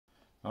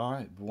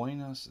Alright,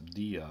 buenos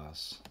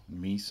dias,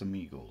 mis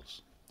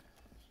amigos.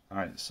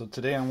 Alright, so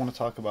today I want to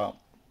talk about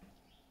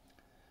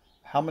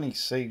how many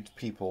saved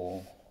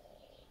people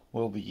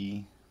will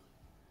be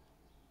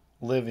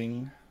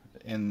living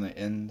in the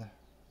end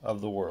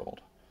of the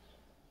world.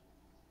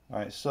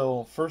 Alright,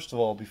 so first of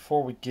all,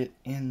 before we get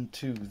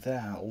into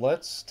that,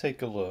 let's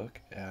take a look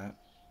at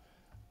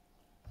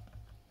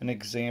an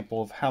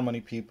example of how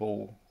many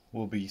people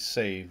will be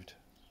saved,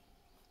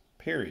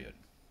 period.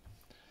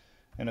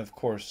 And of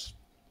course,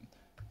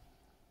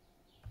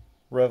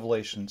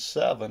 Revelation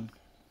 7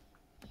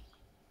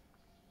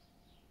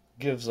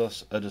 gives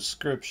us a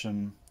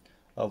description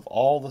of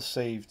all the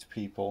saved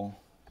people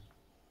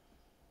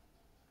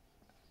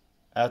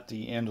at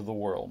the end of the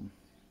world.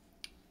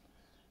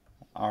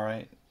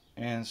 Alright,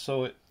 and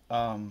so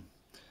let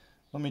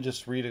me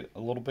just read it a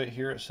little bit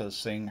here. It says,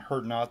 saying,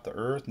 hurt not the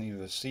earth, neither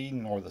the sea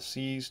nor the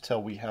seas,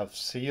 till we have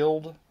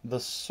sealed the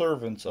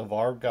servants of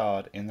our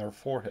God in their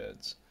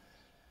foreheads.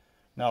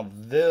 Now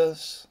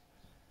this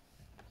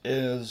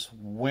is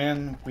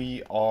when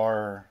we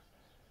are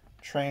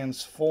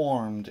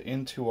transformed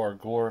into our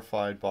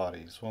glorified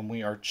bodies, when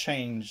we are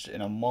changed in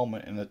a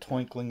moment, in the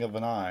twinkling of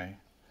an eye,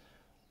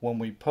 when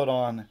we put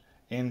on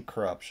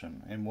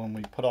incorruption and when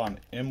we put on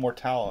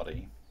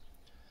immortality.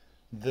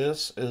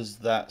 This is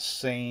that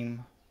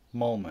same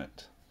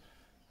moment,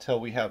 till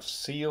we have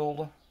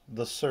sealed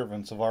the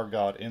servants of our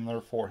God in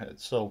their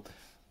foreheads. So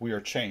we are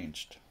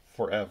changed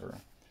forever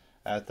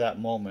at that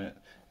moment,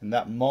 and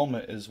that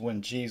moment is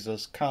when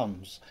Jesus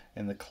comes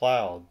in the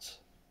clouds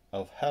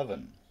of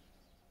heaven.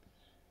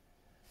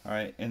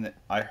 Alright, and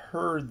I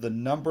heard the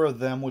number of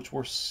them which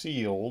were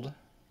sealed,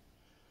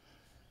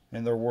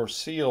 and there were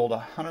sealed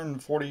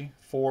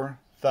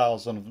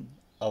 144,000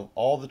 of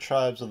all the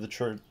tribes of the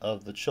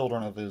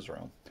children of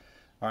Israel.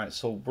 Alright,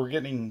 so we're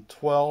getting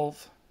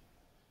 12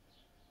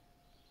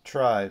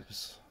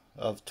 tribes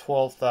of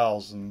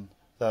 12,000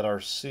 that are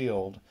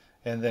sealed,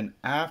 and then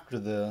after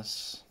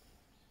this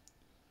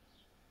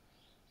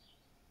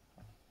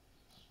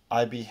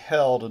I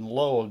beheld, and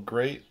lo, a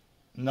great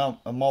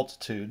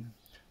multitude,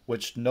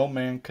 which no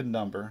man could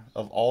number,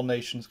 of all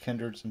nations,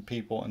 kindreds, and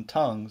people, and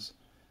tongues,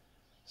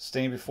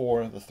 stand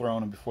before the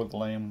throne and before the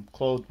Lamb,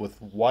 clothed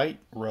with white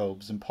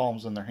robes and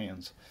palms in their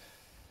hands,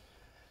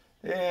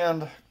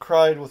 and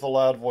cried with a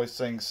loud voice,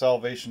 saying,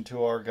 salvation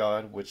to our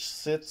God, which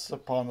sits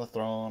upon the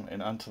throne,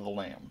 and unto the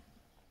Lamb.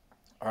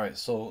 Alright,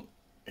 so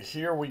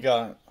here we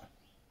got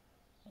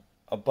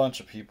a bunch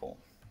of people,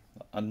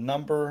 a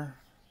number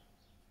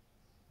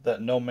that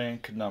no man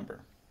could number.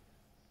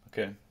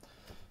 Okay,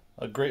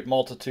 a great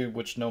multitude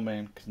which no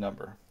man could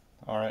number.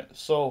 Alright,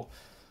 so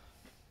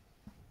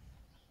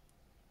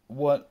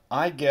what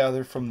I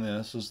gather from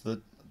this is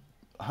that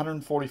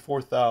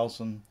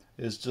 144,000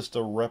 is just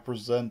a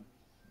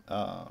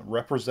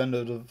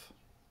representative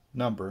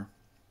number.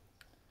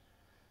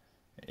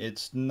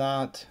 It's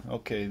not,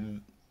 okay,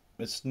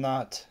 it's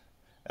not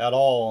at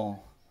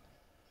all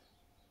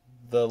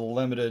the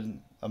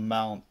limited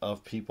amount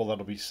of people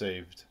that'll be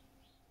saved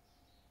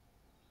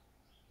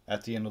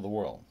at the end of the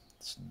world.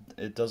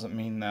 It doesn't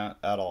mean that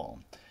at all.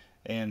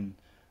 And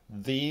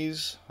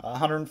these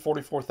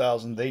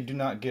 144,000, they do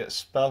not get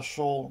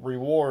special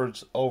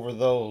rewards over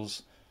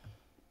those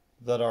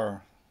that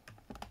are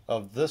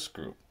of this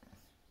group.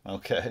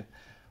 Okay,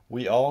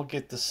 we all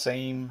get the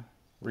same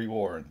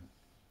reward,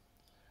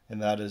 and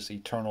that is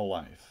eternal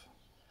life.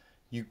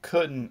 You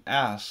couldn't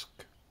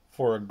ask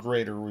for a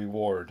greater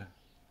reward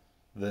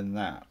than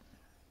that.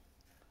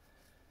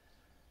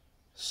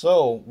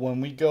 So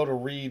when we go to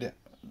read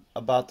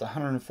about the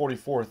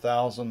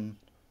 144,000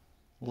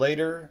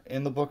 later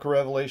in the book of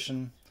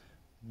Revelation,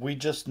 we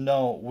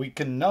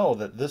can know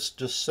that this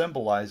just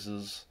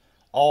symbolizes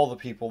all the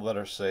people that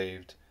are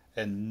saved,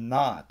 and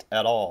not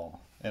at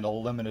all in a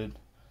limited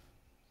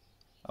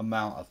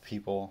amount of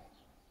people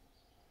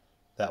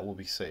that will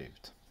be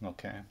saved.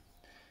 Okay,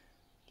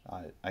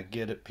 I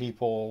get it,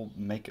 people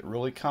make it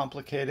really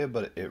complicated,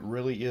 but it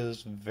really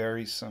is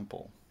very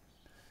simple.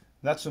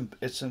 And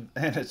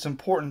it's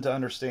important to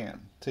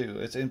understand too.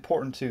 It's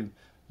important to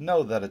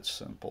know that it's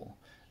simple,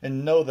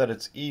 and know that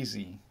it's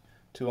easy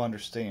to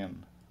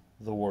understand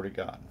the Word of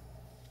God.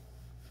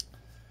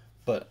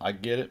 But I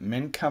get it,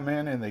 men come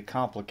in and they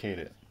complicate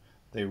it.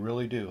 They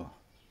really do.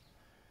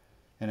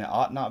 And it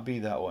ought not be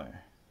that way.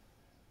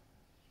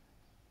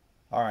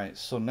 Alright,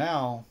 so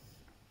now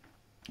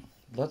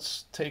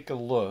let's take a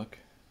look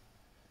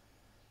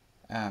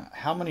at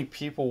how many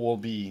people will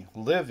be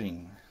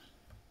living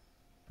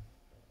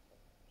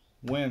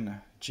when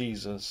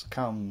Jesus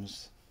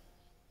comes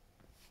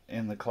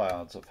in the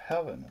clouds of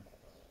heaven.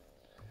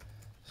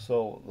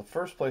 So the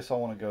first place I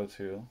want to go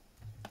to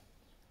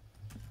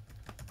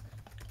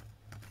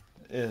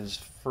is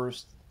 1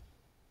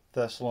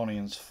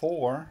 Thessalonians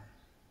 4.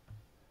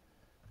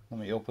 Let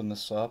me open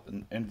this up,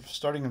 and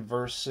starting in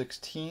verse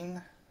 16,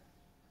 it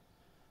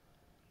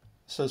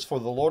says, for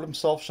the Lord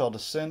himself shall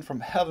descend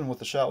from heaven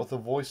with a shout, with the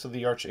voice of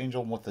the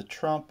archangel, and with the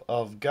trump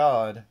of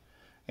God,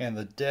 and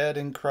the dead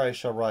in Christ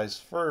shall rise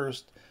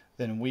first.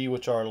 then we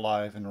which are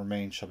alive and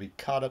remain shall be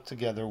caught up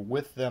together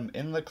with them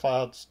in the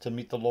clouds to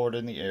meet the Lord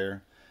in the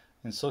air,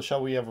 and so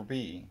shall we ever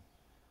be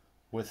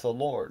with the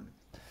Lord.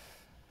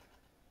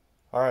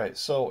 All right,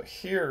 so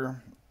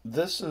here,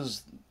 this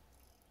is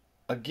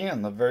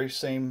again the very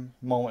same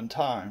moment in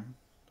time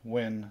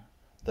when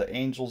the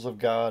angels of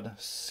God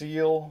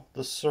seal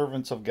the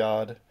servants of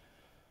God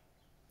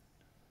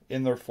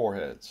in their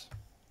foreheads,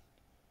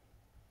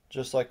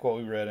 just like what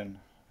we read in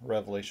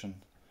Revelation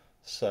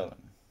 7.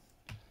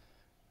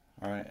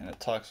 All right, and it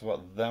talks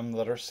about them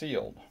that are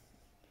sealed.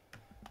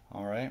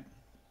 All right,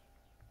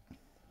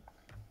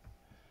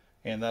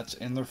 and that's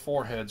in their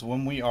foreheads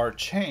when we are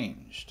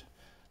changed.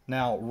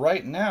 Now,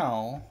 right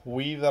now,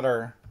 we that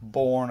are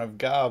born of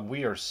God,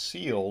 we are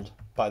sealed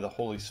by the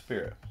Holy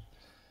Spirit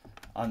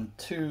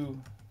unto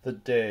the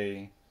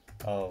day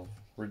of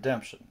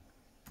redemption.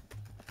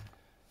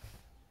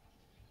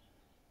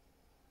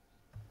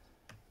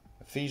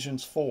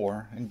 Ephesians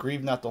 4, and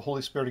grieve not the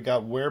Holy Spirit of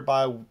God,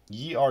 whereby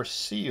ye are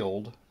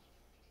sealed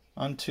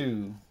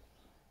unto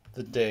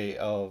the day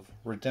of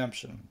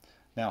redemption.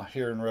 Now,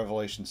 here in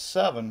Revelation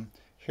 7,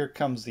 here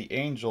comes the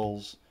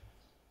angels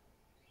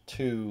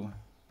to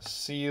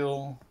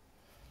seal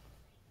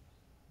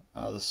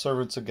the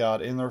servants of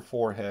God in their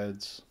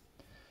foreheads.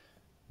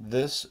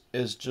 This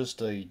is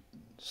just a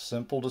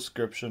simple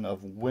description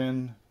of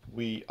when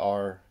we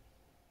are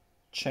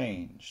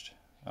changed.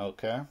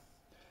 Okay?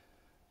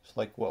 It's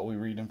like what we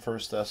read in 1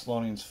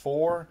 Thessalonians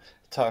 4.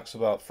 It talks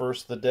about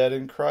first the dead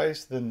in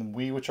Christ, then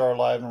we which are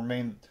alive and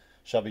remain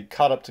shall be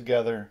caught up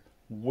together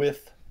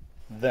with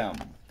them.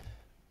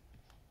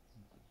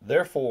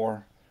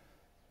 Therefore,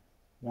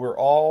 we're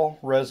all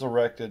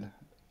resurrected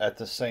at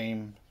the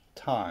same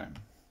time.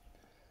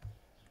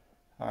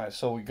 All right,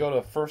 so we go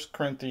to 1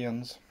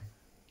 Corinthians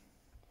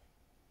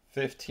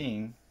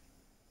 15.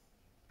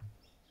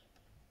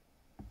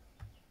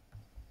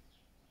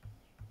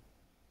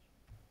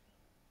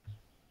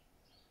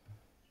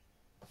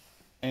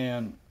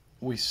 And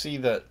we see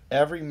that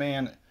every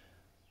man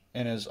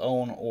in his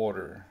own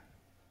order.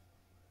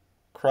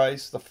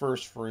 Christ the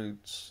first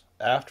fruits,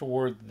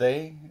 afterward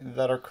they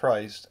that are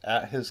Christ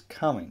at his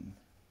coming.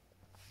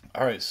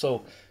 All right,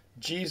 so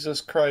Jesus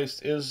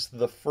Christ is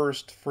the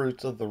first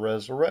fruits of the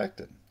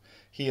resurrected.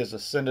 He has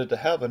ascended to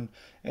heaven,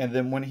 and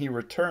then when he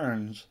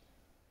returns,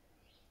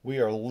 we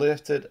are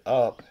lifted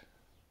up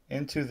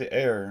into the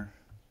air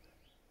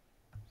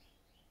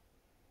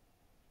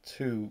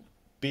to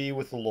be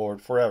with the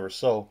Lord forever.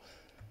 So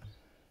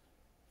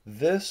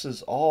this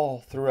is all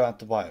throughout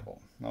the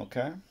Bible,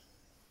 okay?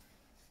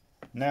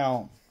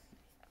 Now,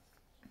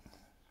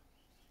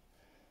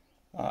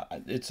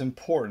 it's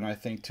important, I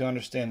think, to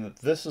understand that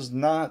this is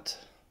not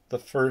the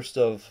first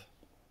of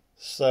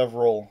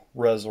several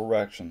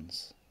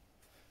resurrections.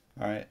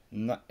 All right,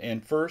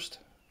 and 1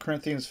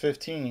 Corinthians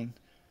 15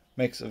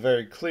 makes it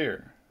very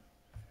clear.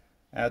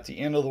 At the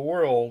end of the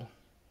world,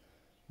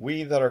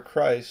 we that are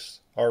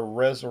Christ are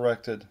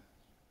resurrected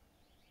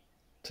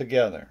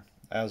together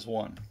as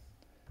one.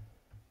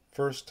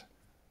 1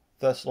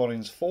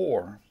 Thessalonians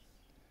 4,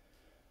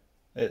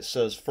 it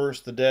says,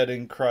 first the dead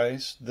in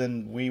Christ,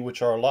 then we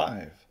which are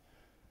alive.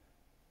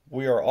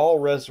 We are all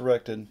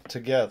resurrected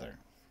together.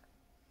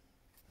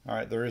 All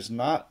right, there is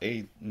not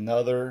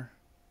another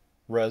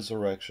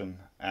resurrection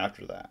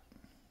after that.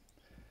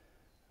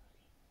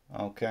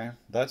 Okay,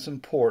 that's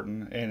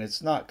important, and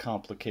it's not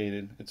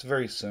complicated. It's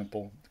very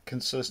simple,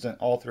 consistent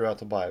all throughout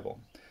the Bible.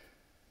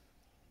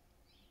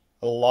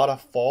 A lot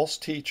of false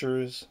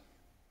teachers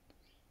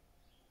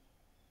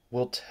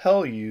will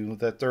tell you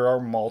that there are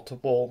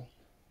multiple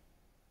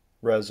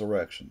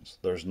resurrections.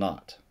 There's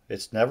not.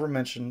 It's never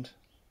mentioned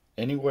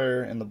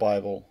anywhere in the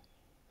Bible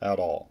at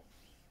all.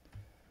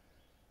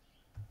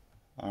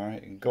 All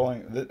right,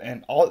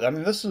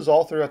 this is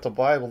all throughout the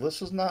Bible.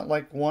 This is not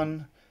like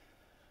one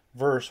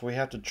verse we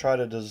have to try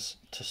to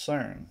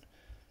discern.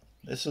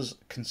 This is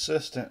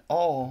consistent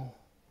all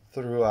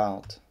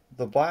throughout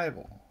the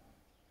Bible.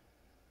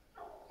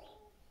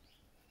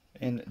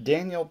 In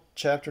Daniel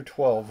chapter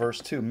 12, verse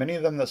 2, many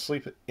of them that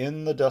sleep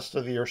in the dust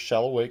of the earth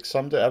shall awake,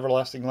 some to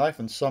everlasting life,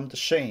 and some to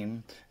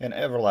shame and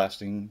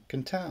everlasting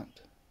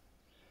contempt.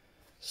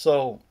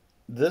 So,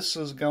 this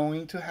is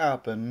going to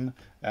happen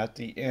at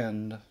the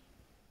end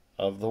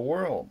of the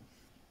world.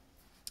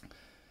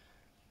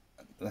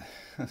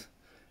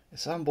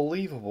 It's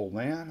unbelievable,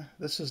 man.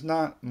 This is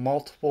not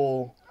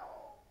multiple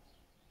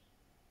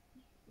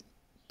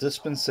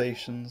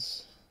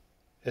dispensations.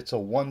 It's a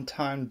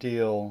one-time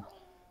deal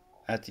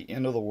at the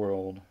end of the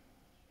world,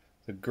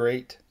 the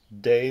great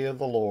day of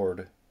the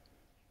Lord,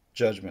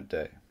 Judgment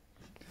Day.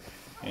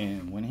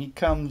 And when he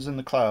comes in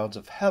the clouds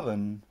of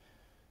heaven,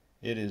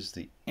 it is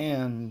the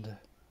end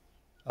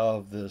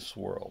of this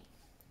world.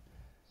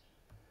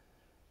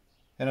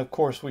 And of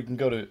course, we can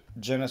go to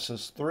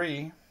Genesis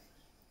 3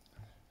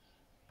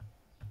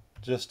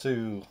 just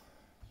to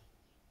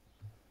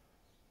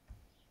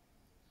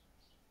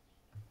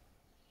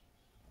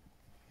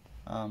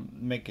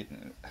make it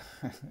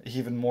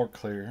even more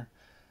clear.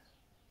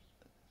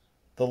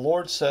 The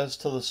Lord says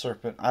to the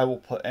serpent, I will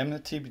put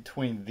enmity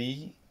between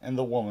thee and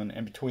the woman,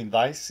 and between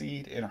thy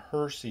seed and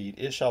her seed.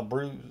 It shall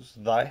bruise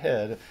thy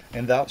head,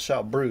 and thou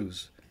shalt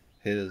bruise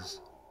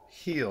his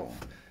heel.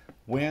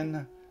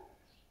 When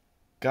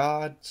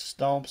God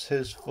stomps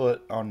his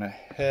foot on the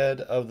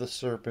head of the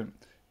serpent,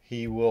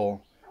 he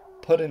will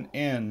put an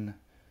end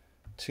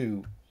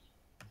to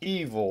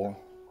evil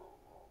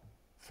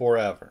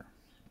forever.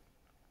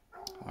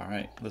 All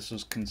right, this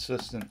is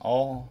consistent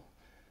all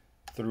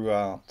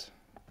throughout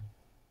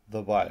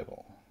the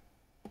Bible.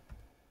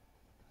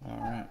 All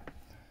right,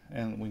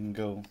 and we can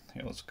go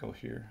here. Let's go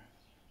here.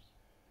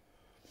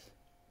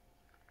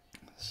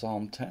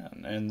 Psalm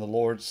 10. And the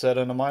Lord said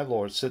unto my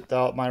Lord, sit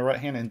thou at my right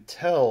hand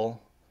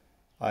until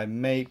I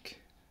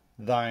make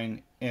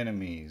thine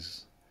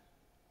enemies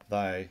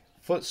thy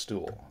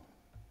footstool.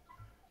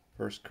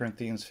 1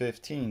 Corinthians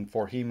 15.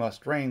 For he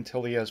must reign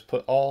till he has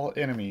put all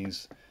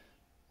enemies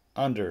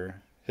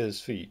under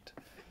his feet.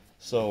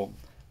 So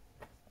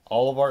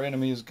all of our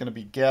enemies are going to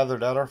be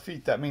gathered at our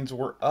feet. That means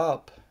we're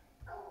up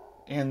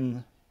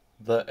in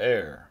the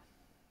air.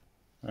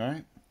 All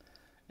right?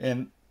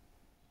 And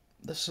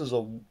this is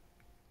a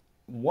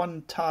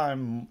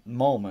one-time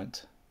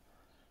moment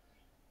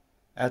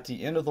at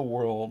the end of the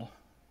world,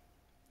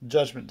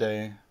 Judgment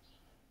Day,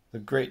 the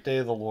great day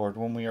of the Lord,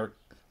 when we are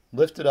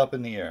lifted up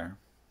in the air.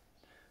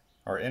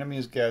 Our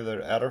enemies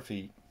gathered at our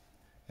feet,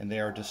 and they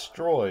are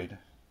destroyed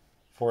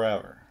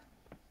forever.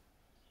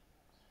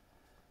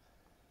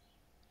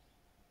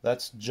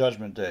 That's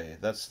Judgment Day.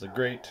 That's the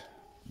great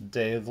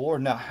day of the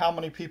Lord. Now, how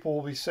many people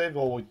will be saved?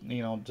 Well,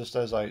 just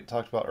as I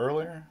talked about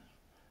earlier,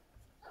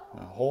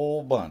 a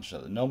whole bunch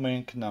that no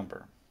man can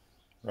number,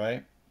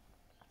 right?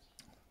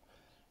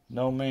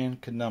 No man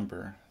can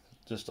number.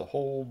 Just a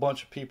whole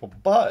bunch of people.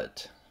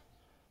 But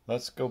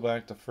let's go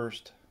back to 1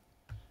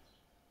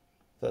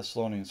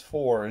 Thessalonians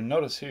 4, and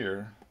notice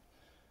here,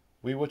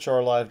 we which are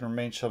alive and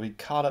remain shall be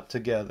caught up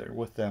together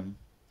with them.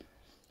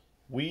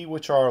 We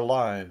which are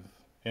alive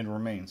and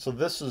remain. So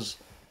this is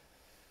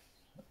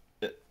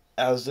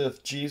as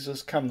if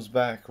Jesus comes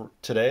back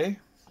today,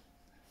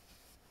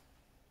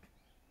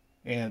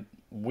 and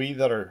we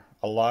that are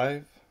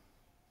alive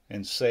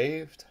and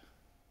saved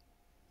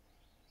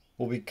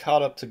will be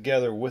caught up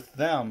together with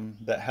them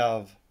that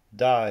have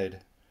died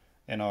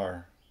and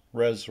are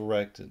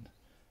resurrected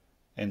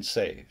and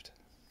saved.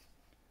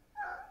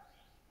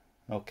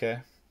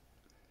 Okay?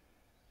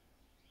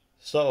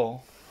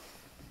 So,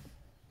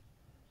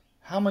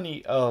 how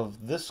many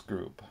of this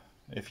group,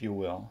 if you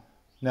will,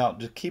 now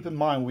just keep in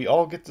mind we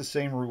all get the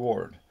same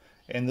reward,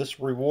 and this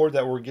reward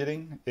that we're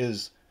getting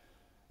is,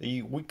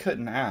 we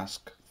couldn't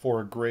ask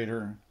for a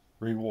greater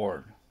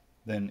reward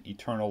than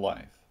eternal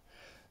life.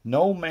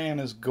 No man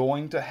is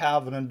going to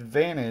have an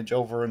advantage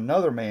over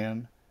another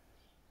man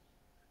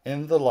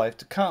in the life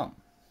to come.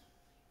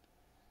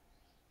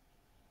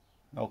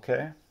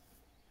 Okay?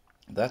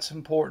 That's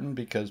important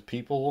because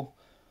people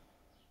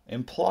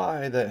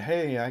imply that,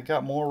 hey, I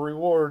got more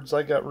rewards.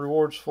 I got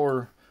rewards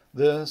for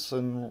this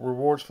and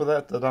rewards for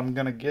that I'm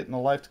going to get in the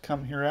life to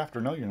come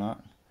hereafter. No, you're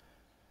not.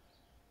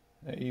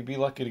 You'd be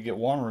lucky to get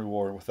one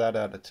reward with that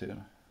attitude.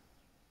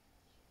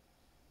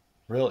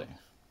 Really.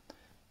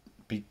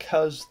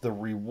 Because the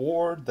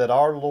reward that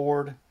our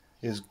Lord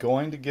is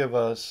going to give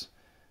us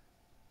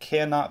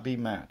cannot be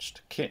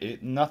matched.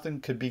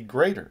 Nothing could be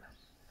greater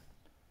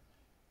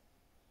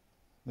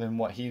than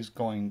what He's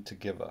going to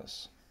give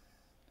us.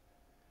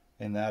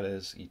 And that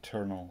is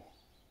eternal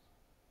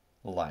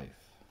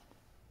life.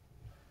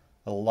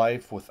 A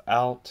life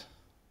without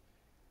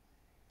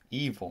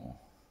evil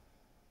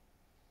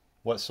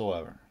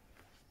whatsoever.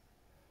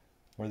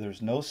 Where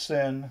there's no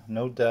sin,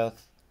 no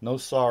death, no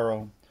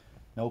sorrow,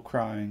 no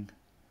crying,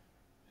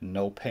 and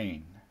no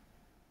pain.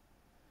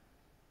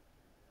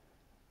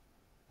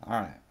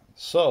 Alright,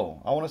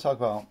 so I want to talk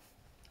about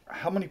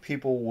how many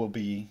people will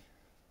be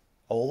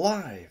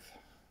alive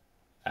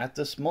at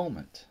this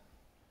moment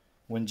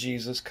when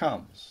Jesus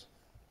comes.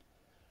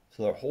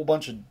 So a whole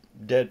bunch of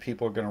dead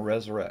people are going to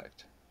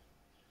resurrect.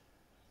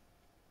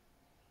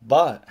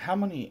 But how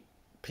many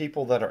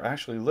people that are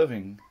actually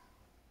living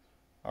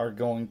are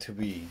going to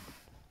be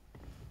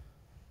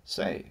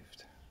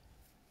saved?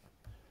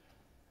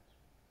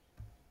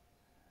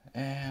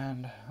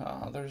 And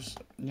there's,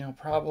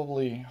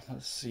 probably,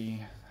 let's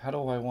see, how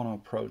do I want to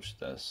approach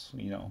this?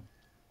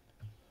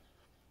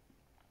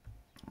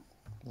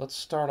 Let's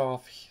start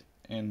off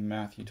in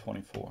Matthew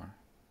 24.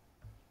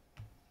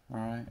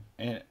 Alright,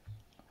 and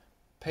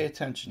pay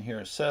attention here.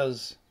 It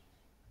says,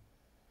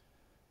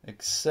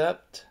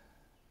 except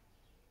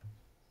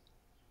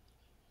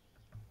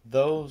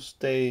those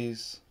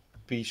days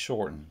be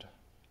shortened,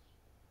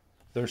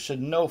 there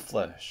should no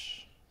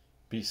flesh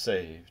be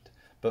saved,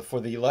 but for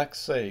the elect's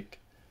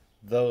sake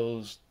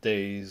those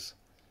days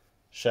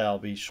shall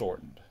be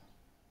shortened.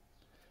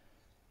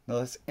 Now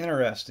that's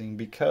interesting,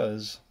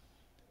 because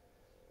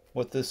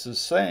what this is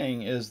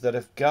saying is that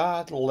if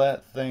God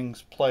let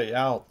things play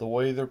out the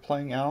way they're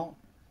playing out,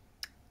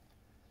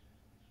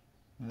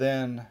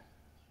 then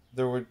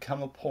there would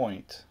come a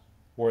point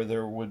where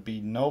there would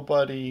be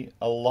nobody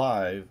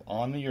alive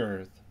on the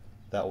earth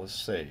that was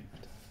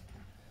saved.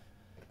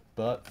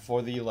 But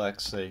for the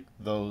elect's sake,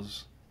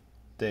 those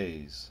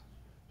days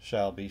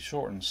shall be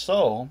shortened.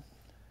 So,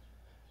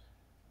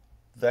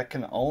 that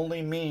can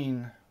only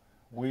mean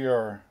we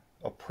are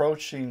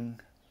approaching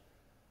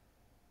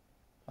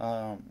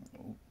the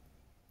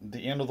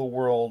end of the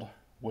world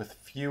with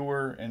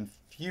fewer and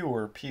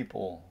fewer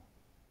people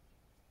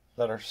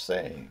that are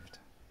saved.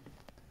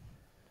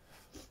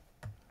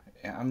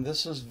 And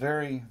this is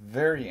very,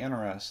 very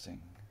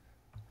interesting.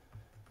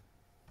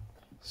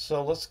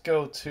 So let's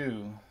go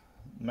to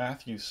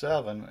Matthew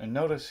 7, and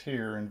notice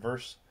here in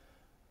verse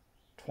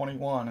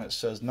 21 it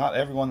says, "Not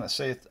everyone that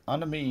saith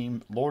unto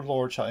me, Lord,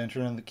 Lord, shall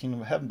enter into the kingdom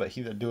of heaven, but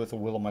he that doeth the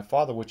will of my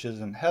Father which is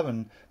in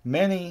heaven.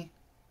 Many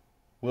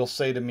will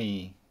say to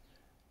me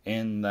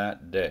in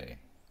that day,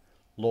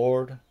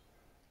 Lord,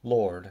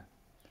 Lord,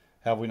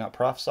 have we not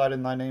prophesied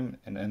in thy name,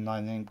 and in thy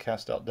name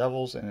cast out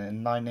devils, and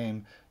in thy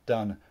name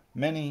done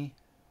many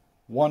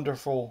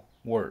wonderful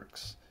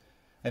works?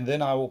 And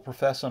then I will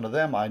profess unto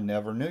them, I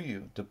never knew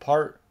you.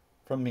 Depart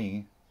from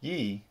me,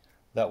 ye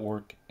that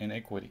work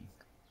iniquity."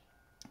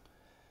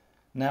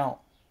 Now,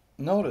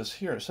 notice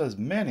here it says,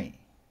 many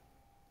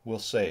will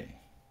say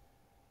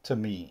to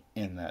me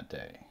in that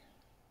day.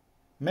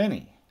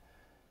 Many.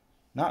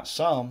 Not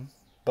some,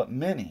 but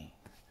many.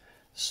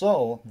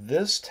 So,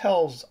 this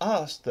tells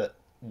us that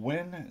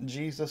when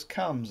Jesus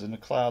comes in the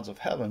clouds of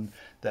heaven,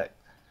 that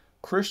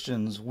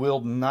Christians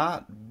will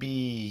not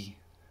be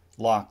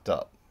locked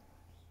up,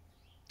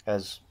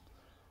 as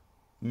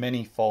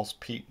many false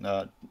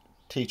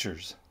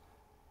teachers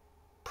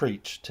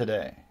preach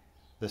today.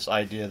 This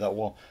idea that,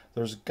 well,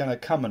 there's going to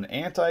come an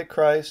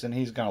antichrist and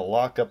he's going to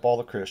lock up all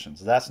the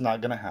Christians. That's not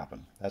going to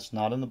happen. That's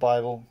not in the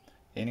Bible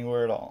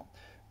anywhere at all.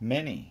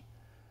 Many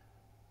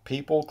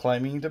people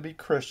claiming to be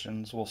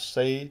Christians will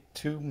say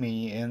to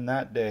me in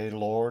that day,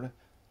 Lord,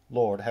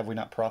 Lord, have we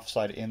not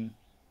prophesied in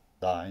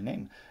thy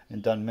name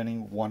and done many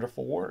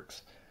wonderful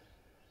works?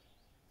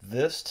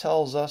 This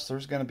tells us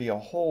there's going to be a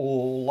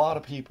whole lot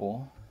of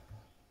people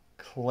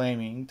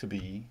claiming to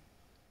be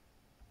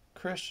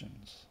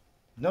Christians.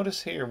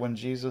 Notice here when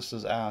Jesus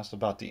is asked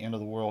about the end of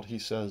the world, he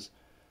says,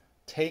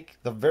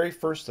 the very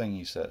first thing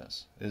he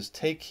says is,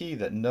 take heed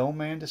that no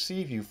man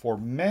deceive you, for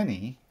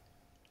many,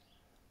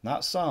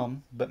 not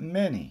some, but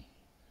many,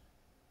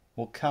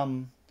 will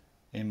come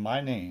in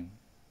my name,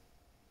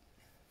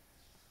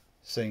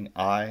 saying,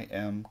 I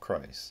am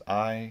Christ.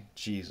 I,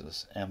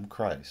 Jesus, am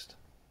Christ,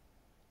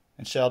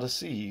 and shall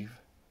deceive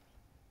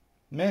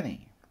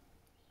many.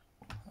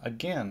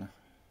 Again,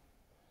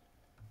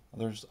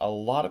 there's a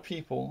lot of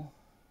people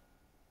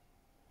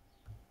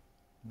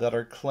that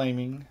are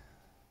claiming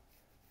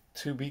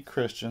to be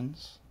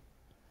Christians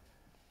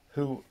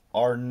who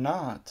are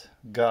not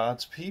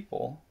God's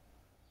people.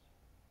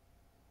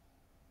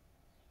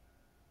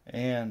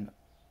 And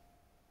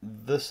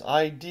this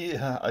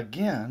idea,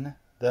 again,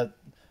 that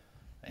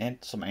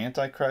some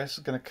antichrist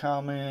is going to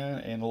come in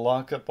and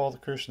lock up all the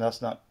Christians,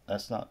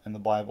 that's not in the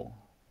Bible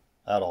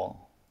at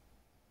all.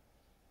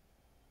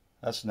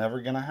 That's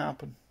never going to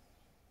happen.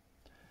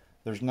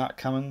 There's not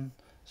coming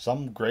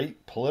some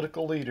great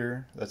political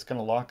leader that's going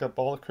to lock up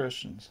all the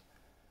Christians.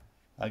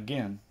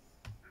 Again,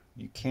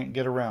 you can't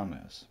get around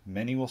this.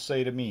 Many will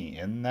say to me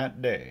in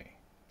that day,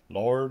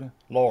 Lord,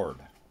 Lord.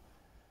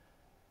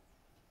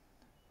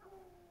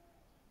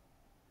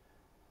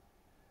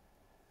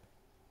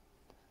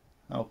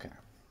 Okay.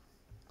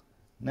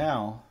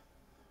 Now,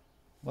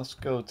 let's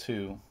go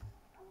to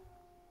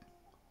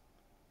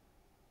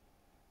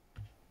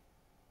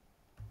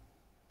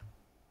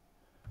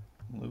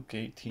Luke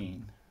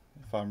 18,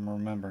 if I'm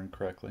remembering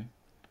correctly.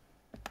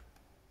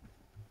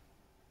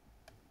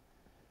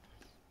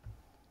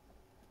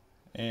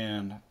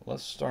 And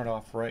let's start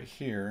off right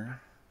here.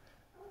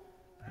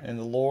 And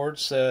the Lord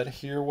said,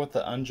 hear what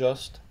the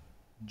unjust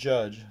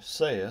judge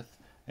saith,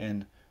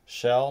 and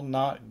shall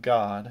not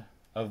God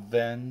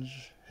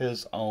avenge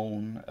his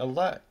own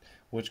elect,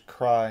 which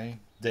cry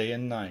day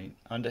and night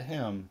unto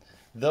him,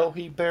 though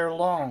he bear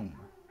long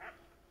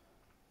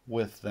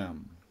with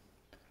them?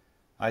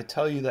 I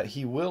tell you that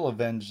he will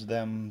avenge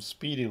them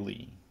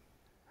speedily.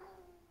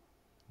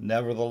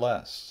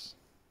 Nevertheless,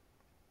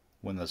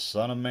 when the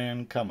Son of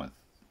Man cometh,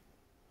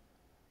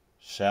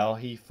 shall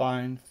he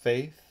find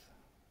faith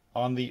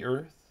on the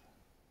earth?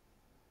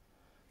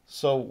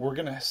 So we're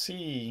going to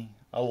see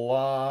a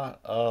lot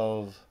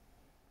of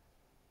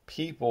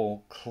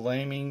people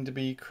claiming to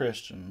be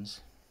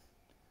Christians,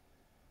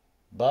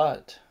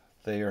 but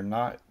they are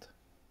not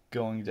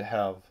going to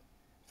have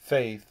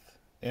faith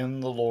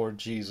in the Lord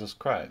Jesus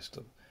Christ.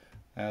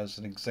 As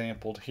an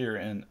example here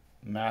in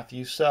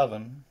Matthew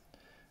 7,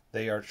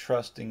 they are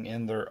trusting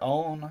in their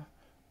own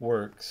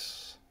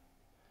works,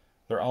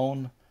 their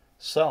own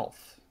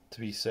self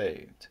to be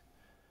saved.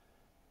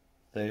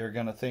 They are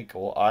going to think,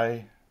 well,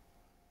 I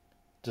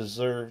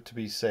deserve to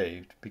be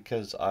saved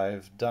because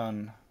I've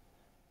done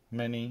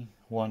many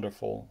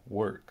wonderful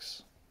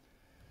works.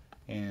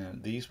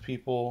 And these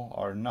people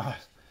are not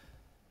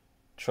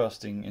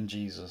trusting in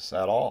Jesus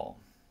at all.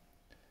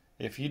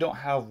 If you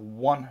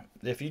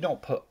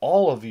don't put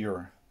all of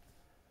your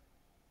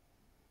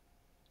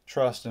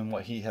trust in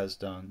what he has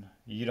done,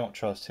 you don't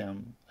trust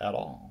him at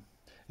all.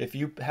 If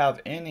you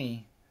have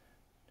any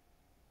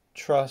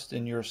trust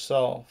in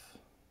yourself,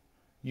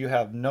 you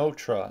have no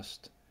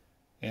trust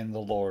in the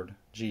Lord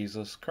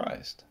Jesus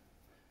Christ.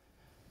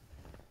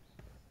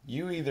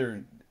 You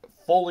either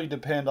fully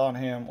depend on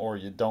him or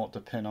you don't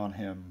depend on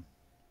him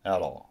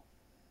at all.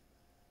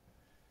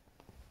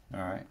 All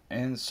right.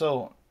 And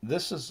so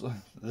this is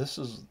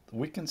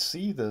we can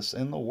see this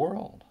in the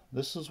world.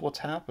 This is what's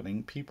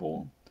happening.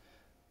 People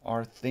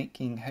are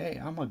thinking, "Hey,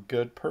 I'm a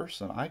good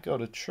person. I go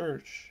to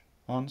church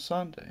on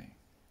Sunday.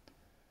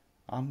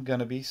 I'm going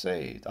to be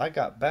saved. I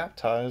got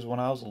baptized when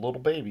I was a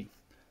little baby.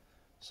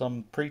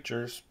 Some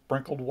preacher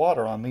sprinkled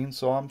water on me, and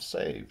so I'm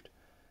saved."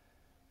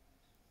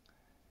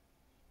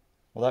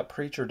 Well, that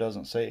preacher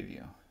doesn't save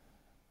you.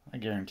 I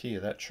guarantee you.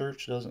 That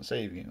church doesn't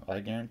save you. I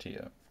guarantee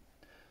you.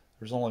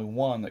 There's only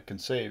one that can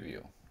save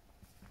you.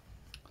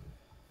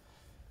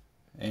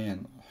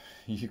 And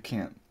you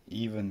can't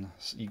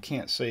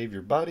save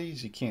your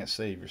buddies. You can't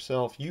save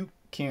yourself. You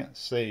can't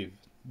save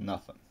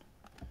nothing.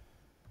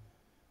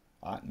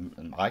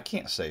 I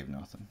can't save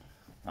nothing.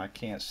 I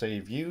can't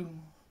save you.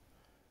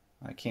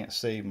 I can't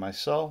save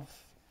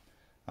myself.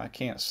 I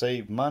can't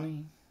save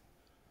money.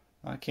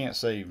 I can't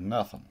save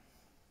nothing.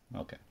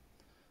 Okay.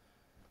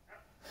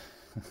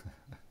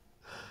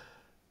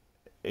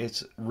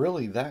 It's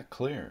really that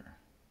clear.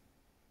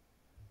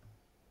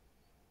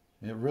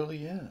 It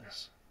really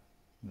is.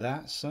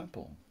 That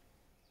simple.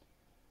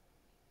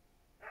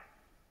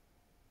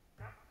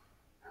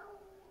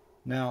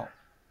 Now,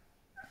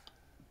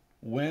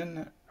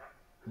 when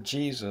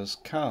Jesus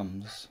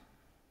comes,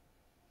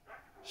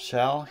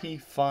 shall he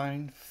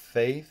find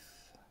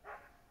faith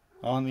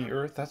on the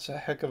earth? That's a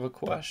heck of a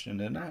question,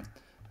 isn't it?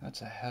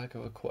 That's a heck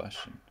of a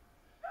question.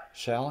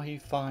 Shall he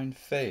find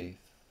faith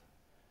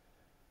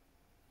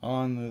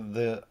on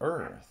the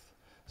earth?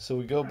 So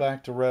we go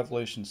back to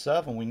Revelation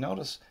 7, we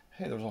notice,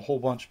 hey, there's a whole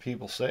bunch of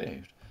people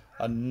saved.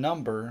 A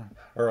number,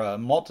 or a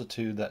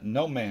multitude that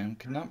no man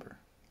can number.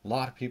 A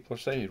lot of people are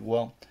saved.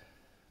 Well,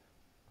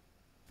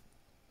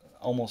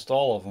 almost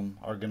all of them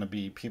are going to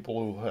be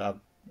people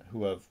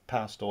who have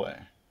passed away.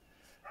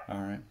 All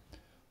right.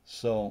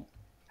 So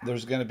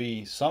there's going to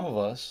be some of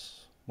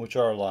us which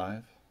are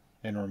alive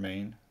and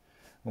remain,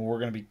 and we're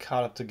going to be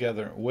caught up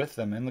together with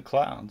them in the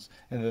clouds,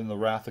 and then the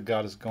wrath of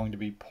God is going to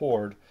be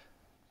poured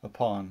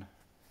upon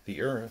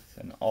the earth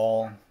and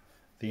all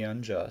the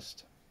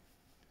unjust.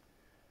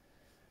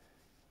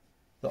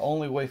 The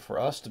only way for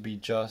us to be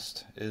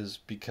just is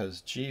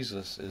because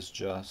Jesus is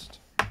just.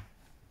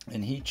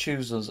 And he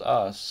chooses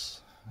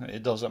us.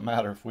 It doesn't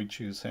matter if we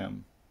choose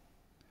him.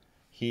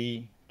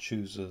 He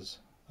chooses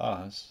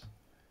us.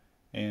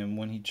 And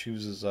when he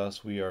chooses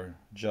us, we are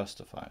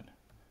justified.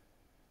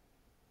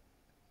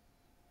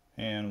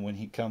 And when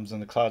he comes in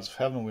the clouds of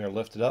heaven, we are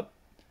lifted up.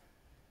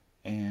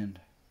 And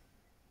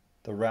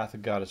the wrath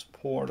of God is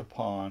poured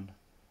upon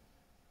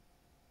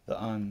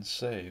the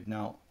unsaved.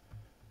 Now,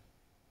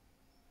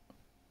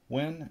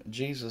 when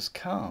Jesus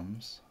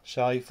comes,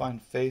 shall he find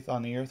faith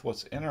on the earth?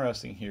 What's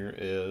interesting here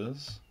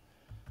is,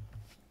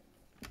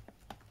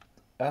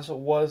 as it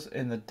was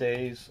in the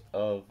days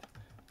of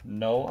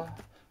Noah,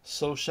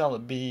 so shall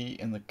it be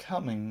in the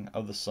coming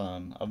of the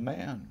Son of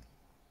Man.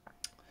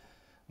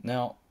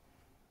 Now,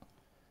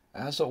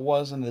 as it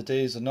was in the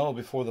days of Noah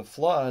before the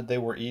flood, they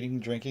were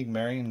eating, drinking,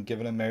 marrying, and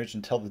giving in marriage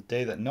until the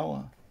day that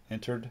Noah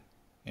entered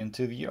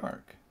into the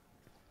ark.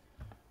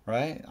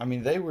 Right? I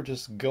mean, they were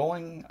just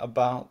going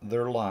about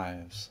their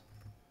lives.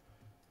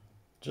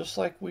 Just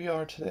like we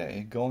are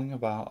today, going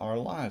about our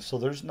lives. So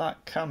there's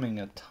not coming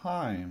a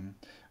time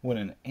when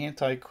an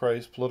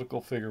antichrist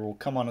political figure will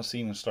come on a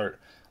scene and start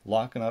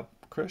locking up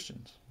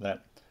Christians.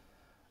 That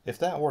if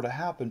that were to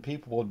happen,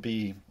 people would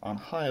be on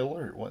high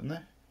alert, wouldn't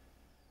they?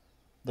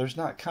 There's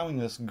not coming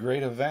this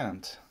great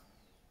event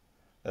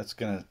that's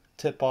going to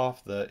tip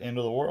off the end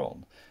of the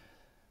world.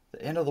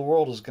 The end of the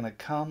world is going to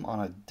come on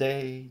a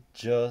day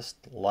just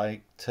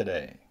like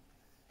today.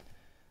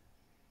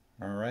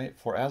 All right?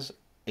 For as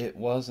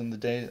in the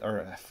days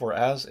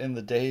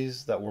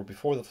that were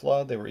before the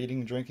flood, they were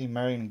eating, drinking,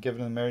 marrying, and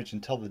giving in marriage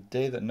until the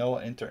day that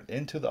Noah entered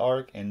into the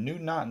ark, and knew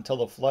not until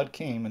the flood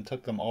came and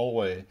took them all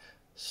away.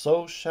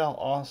 So shall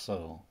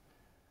also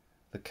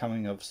the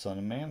coming of Son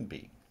of Man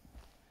be.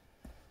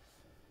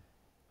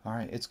 All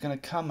right, it's going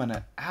to come in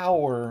an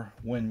hour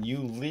when you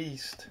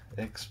least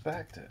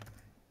expect it.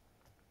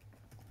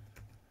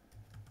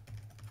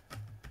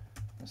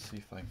 Let's see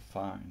if I can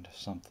find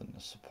something to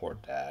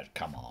support that.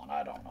 Come on,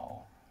 I don't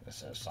know. It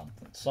says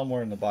something.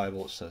 Somewhere in the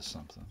Bible it says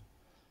something.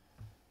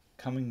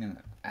 Coming in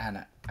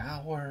an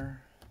hour.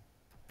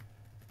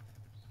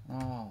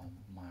 Oh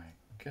my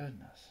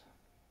goodness.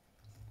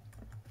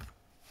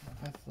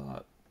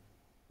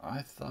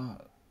 I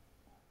thought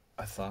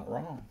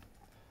wrong.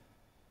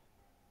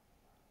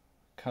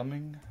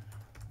 Coming.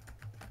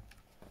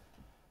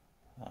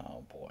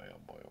 Oh boy, oh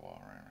boy.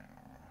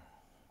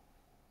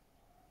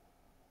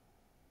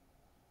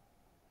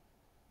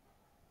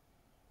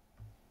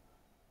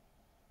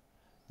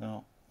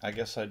 I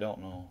guess I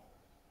don't know.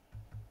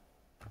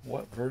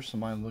 What verse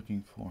am I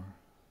looking for?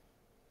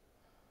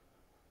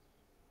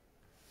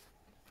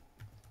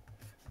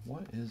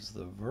 What is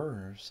the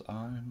verse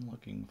I'm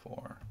looking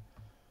for?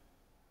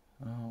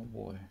 Oh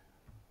boy.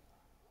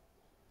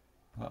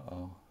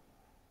 Uh-oh.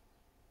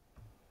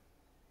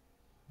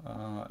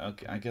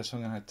 Okay, I guess I'm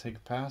going to have to take a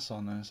pass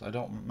on this. I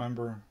don't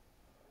remember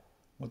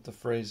what the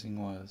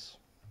phrasing was.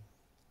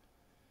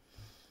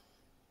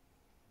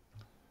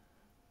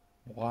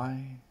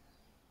 Why?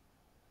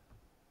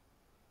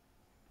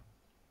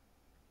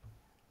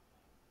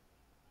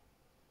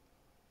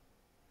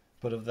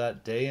 But of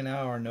that day and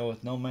hour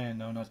knoweth no man,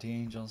 no, not the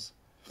angels.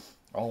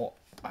 Oh,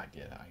 I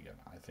get it,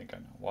 I think I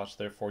know. Watch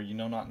therefore, for you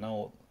know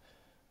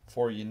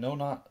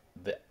not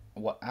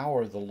what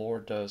hour the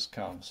Lord does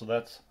come. So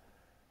that's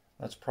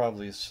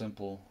probably a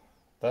simple.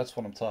 That's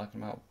what I'm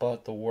talking about.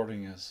 But the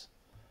wording is,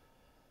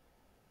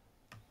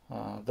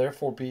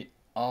 therefore be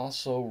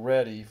also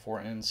ready, for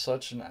in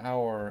such an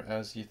hour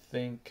as ye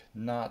think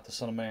not, the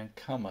Son of Man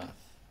cometh.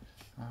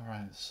 All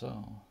right,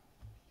 so,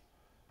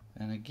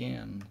 and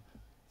again,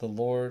 the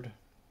Lord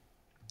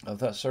of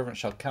that servant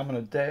shall come in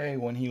a day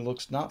when he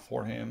looks not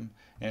for him,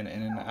 and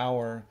in an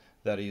hour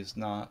that he is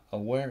not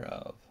aware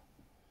of.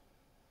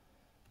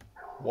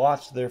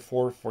 Watch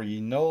therefore, for ye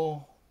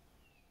know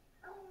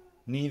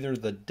neither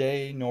the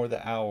day nor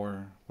the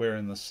hour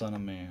wherein the Son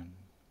of Man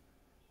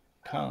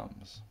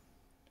comes.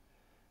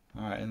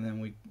 All right, and then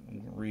we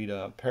read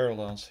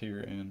parallels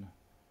here in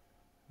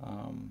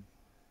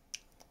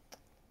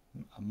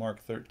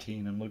Mark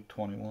 13 and Luke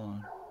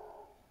 21.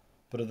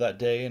 But of that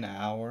day and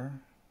hour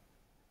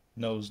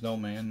knows no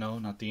man, no,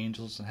 not the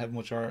angels in heaven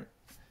which are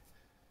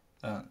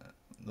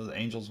the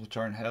angels which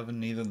are in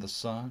heaven, neither the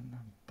Son,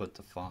 but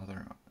the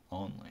Father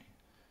only.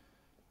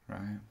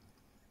 Right?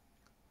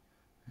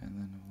 And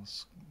then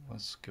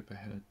let's skip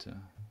ahead to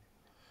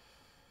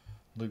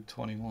Luke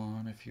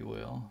 21, if you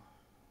will.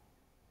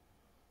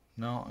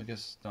 No, I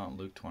guess it's not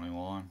Luke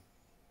 21.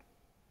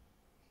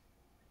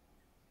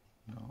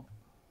 No.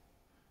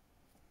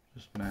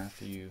 Just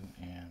Matthew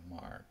and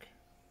Mark.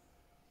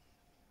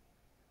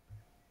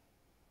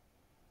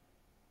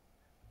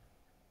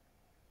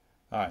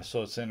 Alright,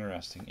 so it's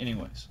interesting.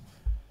 Anyways,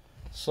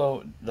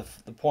 so the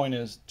point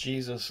is,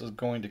 Jesus is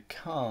going to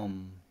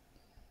come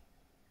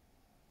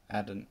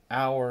at an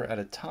hour, at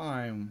a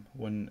time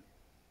when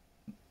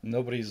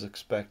nobody's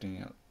expecting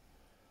it.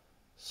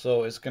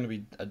 So it's going to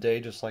be a day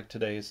just like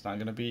today. It's not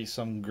going to be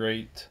some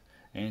great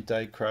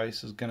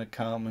Antichrist is going to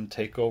come and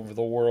take over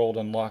the world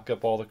and lock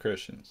up all the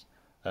Christians.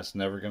 That's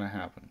never going to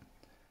happen.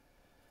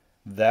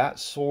 That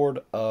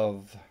sort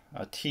of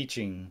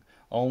teaching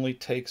only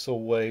takes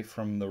away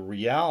from the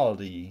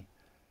reality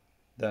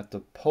that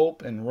the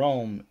Pope in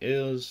Rome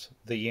is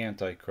the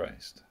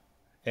Antichrist.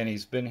 And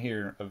he's been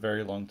here a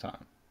very long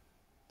time.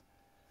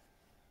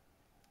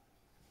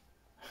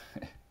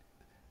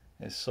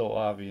 It's so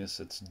obvious,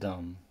 it's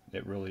dumb.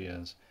 It really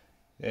is.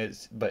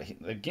 But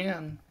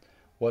again,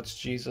 what's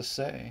Jesus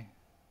say?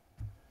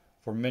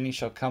 For many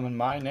shall come in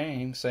my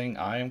name, saying,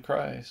 I am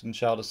Christ, and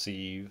shall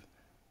deceive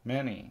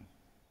many.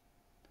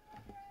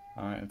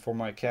 Alright, and for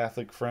my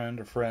Catholic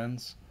friend or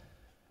friends,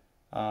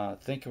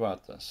 think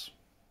about this.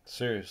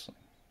 Seriously.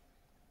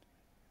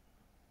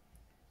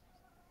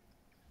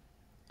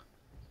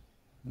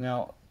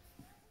 Now,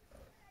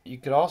 you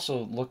could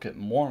also look at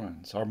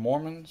Mormons. Are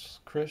Mormons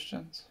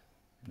Christians?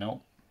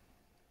 No.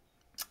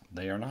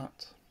 They are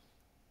not.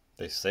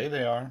 They say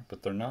they are,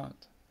 but they're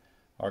not.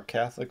 Are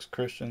Catholics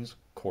Christians?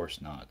 Of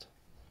course not.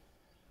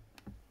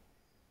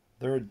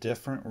 They're a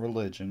different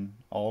religion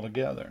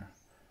altogether.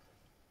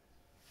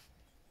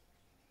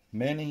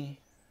 Many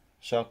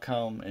shall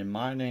come in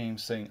my name,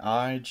 saying,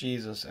 I,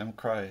 Jesus, am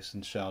Christ,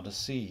 and shall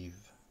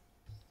deceive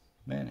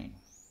many.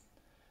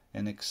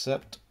 And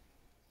except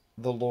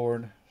the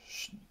Lord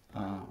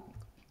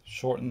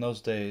shorten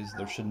those days,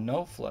 there should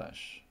no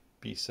flesh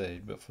be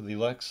saved. But for the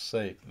elect's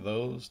sake,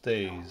 those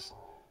days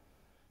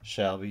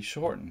shall be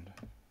shortened.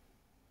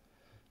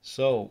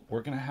 So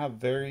we're going to have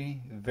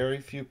very, very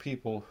few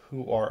people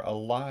who are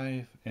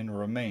alive and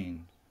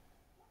remain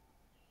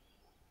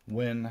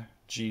when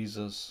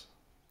Jesus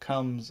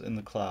comes in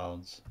the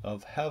clouds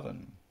of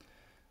heaven.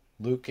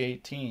 Luke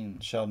 18,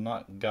 shall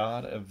not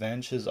God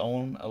avenge his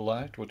own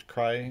elect, which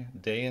cry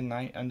day and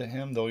night unto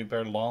him, though he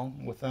bear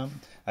long with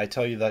them? I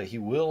tell you that he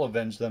will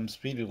avenge them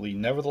speedily.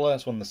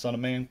 Nevertheless, when the Son of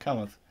Man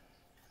cometh,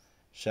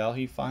 shall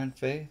he find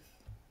faith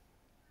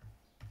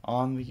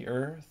on the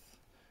earth?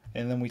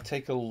 And then we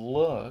take a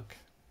look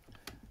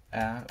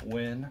at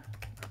when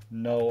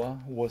Noah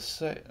was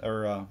saved,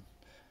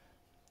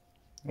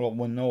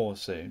 when Noah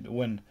was saved,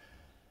 when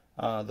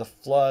the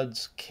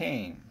floods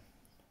came,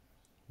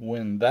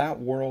 when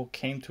that world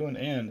came to an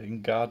end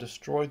and God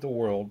destroyed the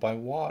world by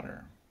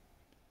water.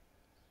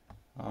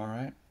 All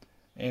right.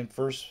 In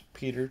 1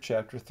 Peter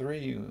chapter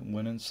 3,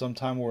 when in some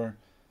time we're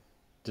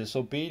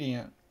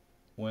disobedient,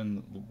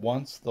 when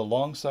once the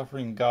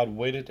long-suffering God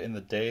waited in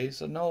the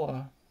days of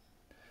Noah,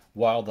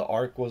 while the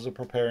ark was a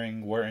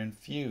preparing, wherein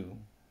few,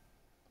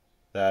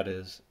 that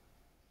is,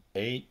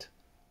 8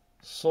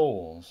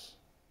 souls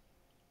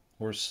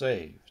were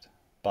saved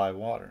by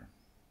water.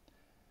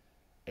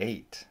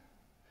 8.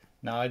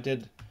 Now I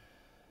did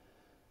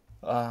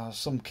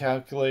some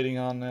calculating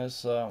on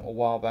this a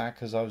while back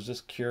because I was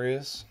just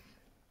curious,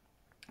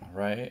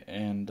 right?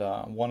 And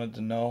wanted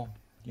to know,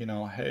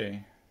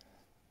 hey,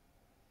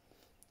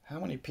 how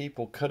many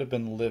people could have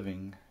been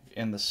living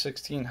in the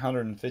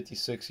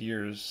 1656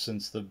 years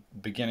since the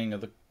beginning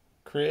of the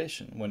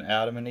creation, when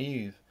Adam and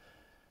Eve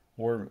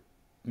were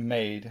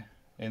made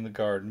in the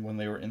garden, when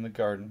they were in the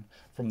garden,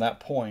 from that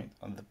point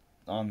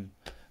on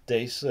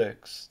day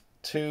 6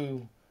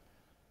 to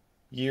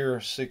year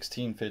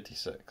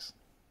 1656.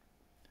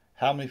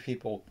 How many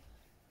people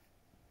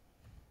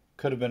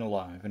could have been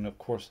alive? And of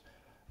course,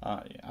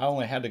 I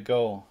only had to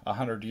go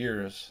 100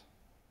 years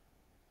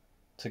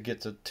to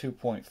get to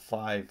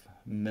 2.5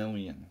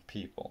 million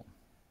people.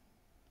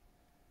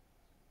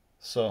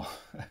 So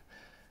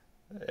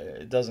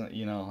it doesn't,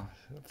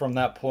 from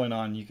that point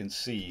on, you can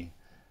see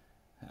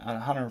in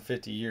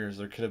 150 years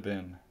there could have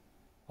been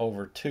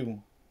over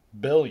 2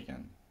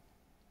 billion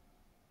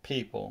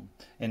people.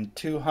 In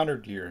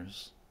 200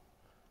 years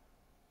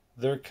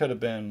there could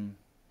have been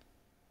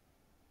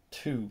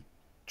 2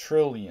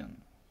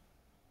 trillion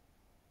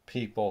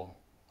people,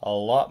 a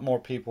lot more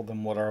people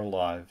than what are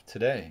alive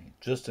today,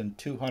 just in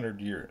 200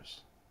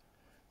 years.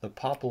 The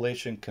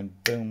population can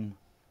boom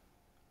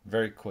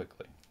very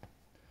quickly.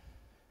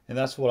 And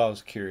that's what I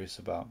was curious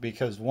about,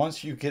 because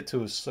once you get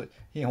to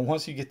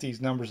once you get these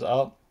numbers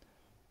up,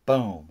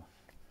 boom,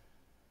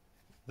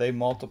 they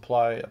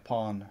multiply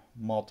upon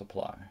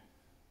multiply.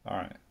 All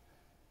right.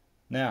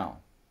 Now,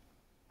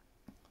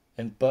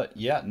 but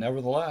yet,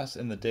 nevertheless,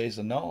 in the days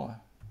of Noah,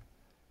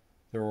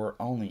 there were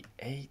only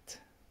 8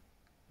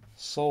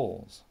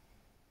 souls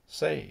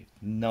saved.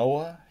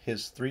 Noah,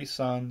 his 3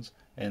 sons,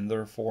 and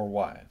their 4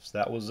 wives.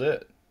 That was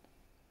it.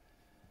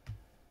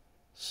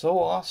 So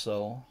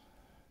also,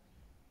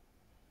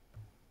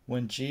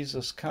 when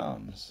Jesus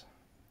comes,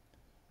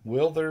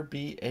 will there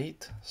be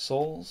 8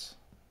 souls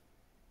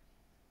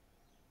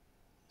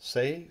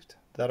saved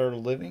that are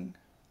living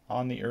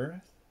on the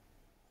earth?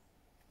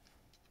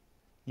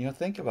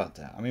 Think about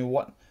that. I mean,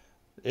 what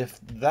if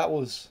that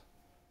was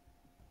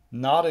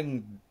not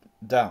in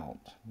doubt?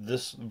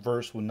 This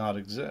verse would not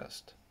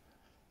exist.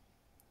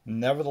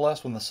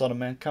 Nevertheless, when the Son of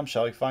Man comes,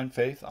 shall he find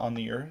faith on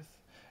the earth?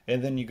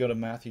 And then you go to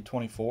Matthew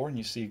 24 and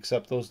you see,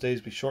 except those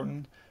days be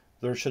shortened,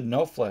 there should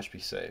no flesh be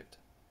saved.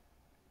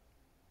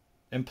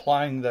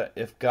 Implying that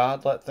if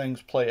God let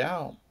things play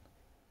out,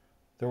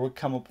 there would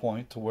come a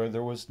point to where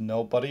there was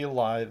nobody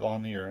alive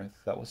on the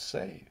earth that was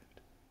saved.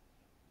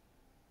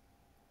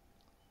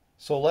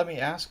 So let me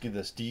ask you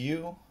this. Do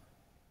you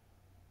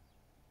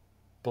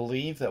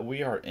believe that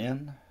we are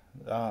in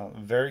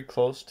very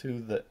close to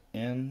the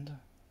end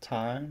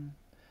time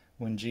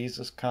when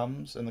Jesus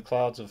comes in the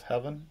clouds of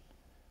heaven?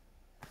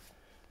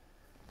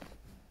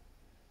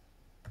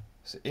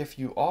 So if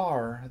you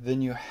are,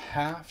 then you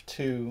have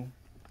to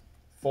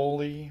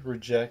fully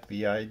reject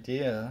the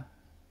idea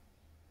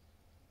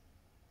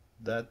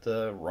that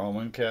the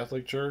Roman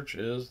Catholic Church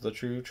is the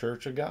true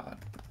Church of God.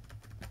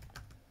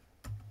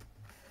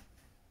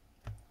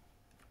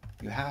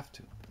 You have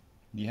to.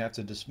 You have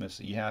to dismiss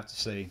it. You have to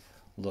say,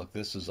 look,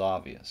 this is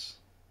obvious.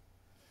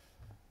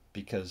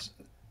 Because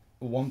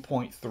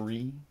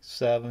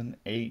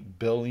 1.378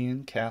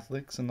 billion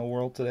Catholics in the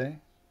world today,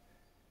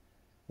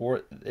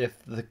 or if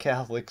the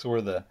Catholics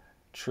were the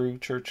true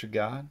Church of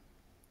God,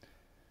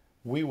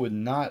 we would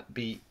not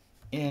be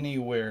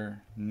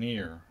anywhere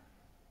near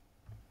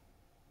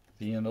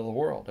the end of the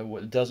world.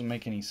 It doesn't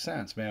make any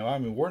sense, man. I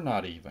mean, we're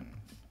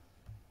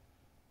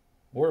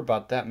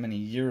about that many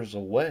years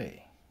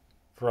away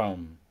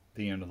from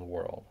the end of the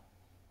world.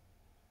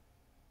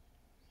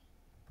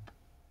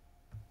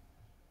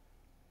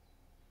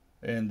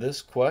 And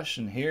this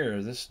question here,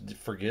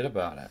 forget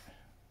about it,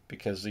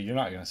 because you're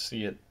not going to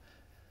see it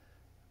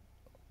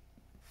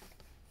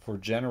for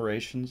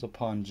generations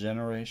upon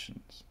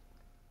generations.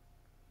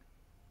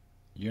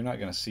 You're not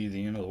going to see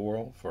the end of the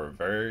world for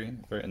very,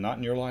 not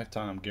in your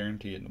lifetime,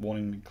 guarantee it. It won't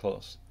even be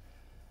close.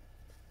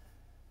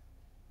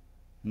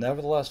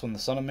 Nevertheless, when the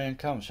Son of Man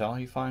comes, shall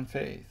he find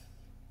faith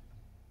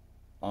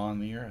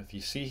on the earth?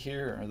 You see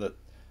here that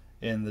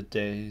in the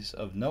days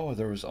of Noah,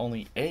 there was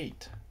only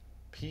 8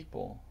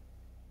 people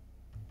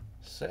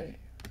saved.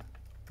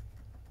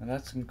 And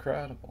that's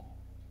incredible.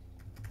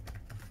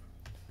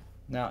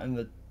 Now, in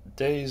the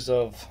days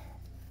of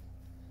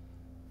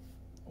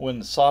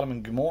when Sodom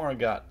and Gomorrah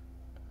got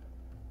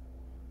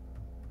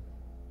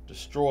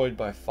destroyed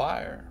by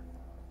fire,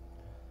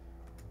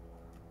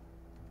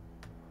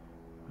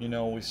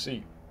 we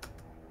see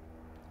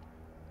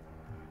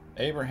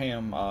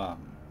Abraham,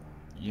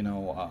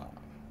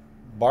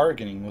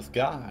 bargaining with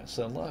God.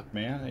 Said, look,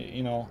 man,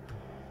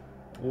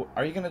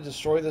 are you going to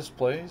destroy this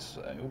place?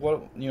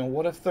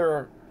 What if there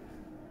are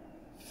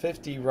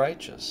 50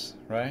 righteous,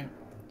 right?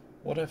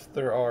 What if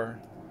there are,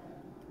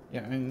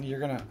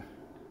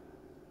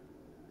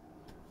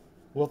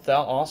 wilt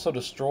thou also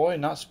destroy,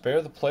 not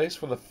spare the place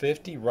for the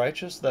 50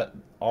 righteous that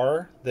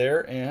are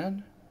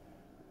therein?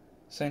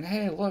 saying,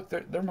 hey, look,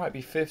 there might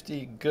be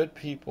 50 good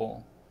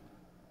people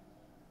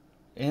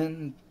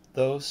in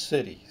those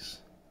cities.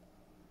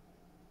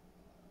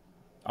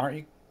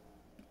 Aren't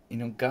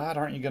you, God,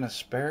 aren't you going to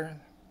spare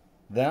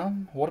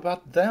them? What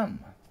about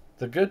them?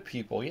 The good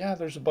people. Yeah,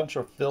 there's a bunch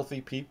of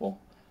filthy people,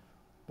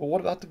 but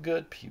what about the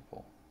good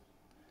people?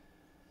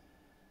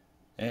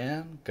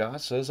 And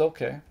God says,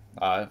 okay,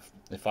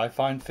 if I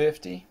find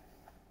 50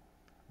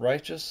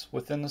 righteous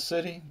within the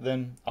city,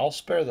 then I'll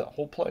spare that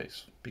whole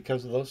place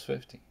because of those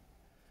 50.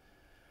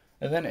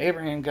 And then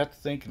Abraham got to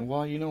thinking,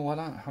 well, you know what?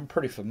 I'm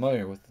pretty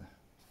familiar with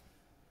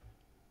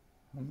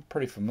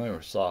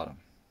Sodom,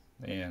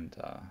 and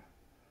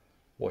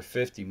boy,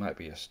 50 might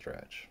be a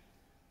stretch.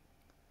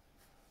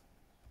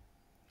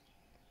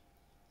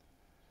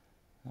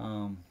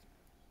 Um,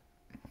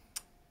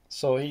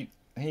 so he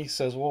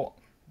says, well,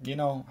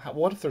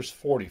 what if there's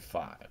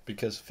 45?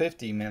 Because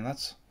 50, man,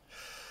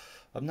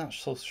 I'm not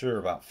so sure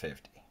about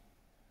 50.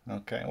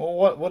 Okay,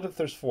 well, what if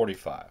there's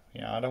 45?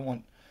 I don't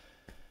want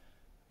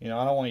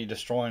you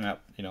destroying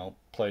that,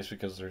 place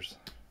because there's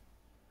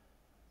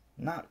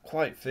not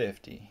quite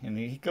 50. And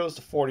he goes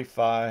to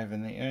 45,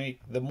 and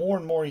the more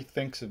and more he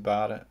thinks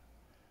about it,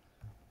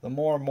 the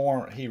more and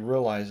more he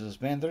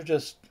realizes, man, there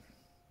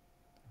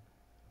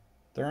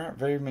aren't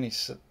very many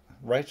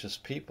righteous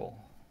people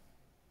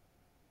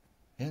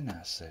in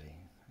that city.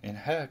 And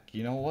heck,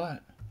 you know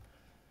what?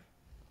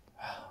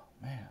 Oh,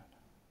 man.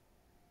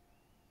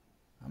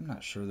 I'm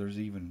not sure there's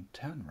even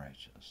 10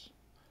 righteous.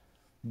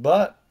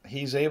 But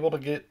he's able to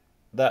get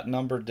that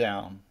number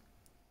down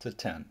to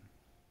 10.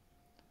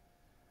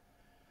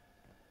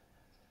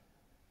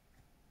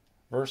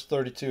 Verse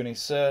 32, and he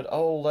said,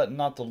 oh, let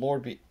not the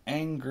Lord be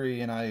angry,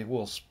 and I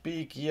will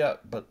speak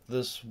yet but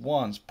this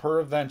once.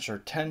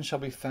 Peradventure 10 shall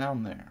be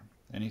found there.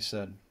 And he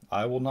said,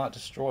 I will not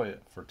destroy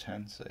it for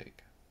 10's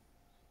sake.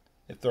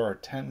 If there are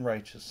 10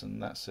 righteous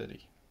in that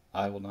city,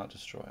 I will not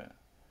destroy it.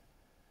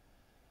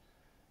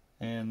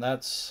 And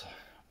that's,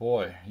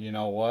 boy, you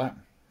know what?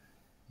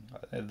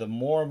 The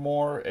more and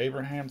more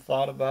Abraham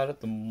thought about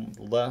it, the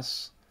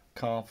less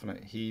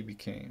confident he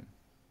became,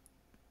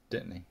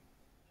 didn't he?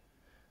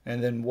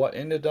 And then what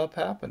ended up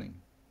happening?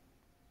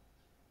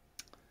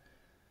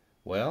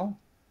 Well,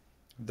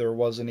 there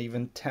wasn't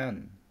even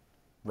 10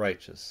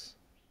 righteous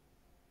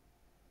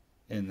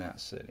in that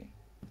city.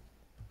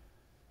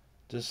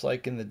 Just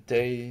like in the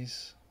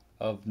days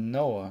of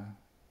Noah,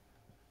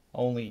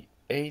 only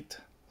 8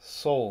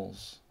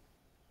 souls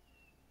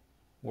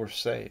were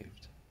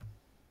saved.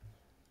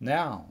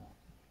 Now,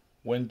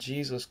 when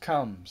Jesus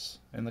comes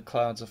in the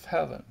clouds of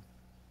heaven,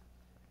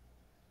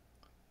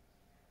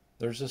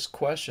 there's this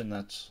question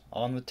that's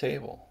on the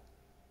table.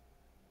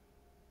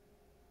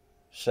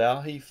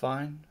 Shall he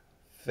find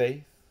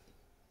faith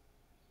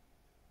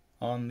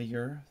on the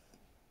earth?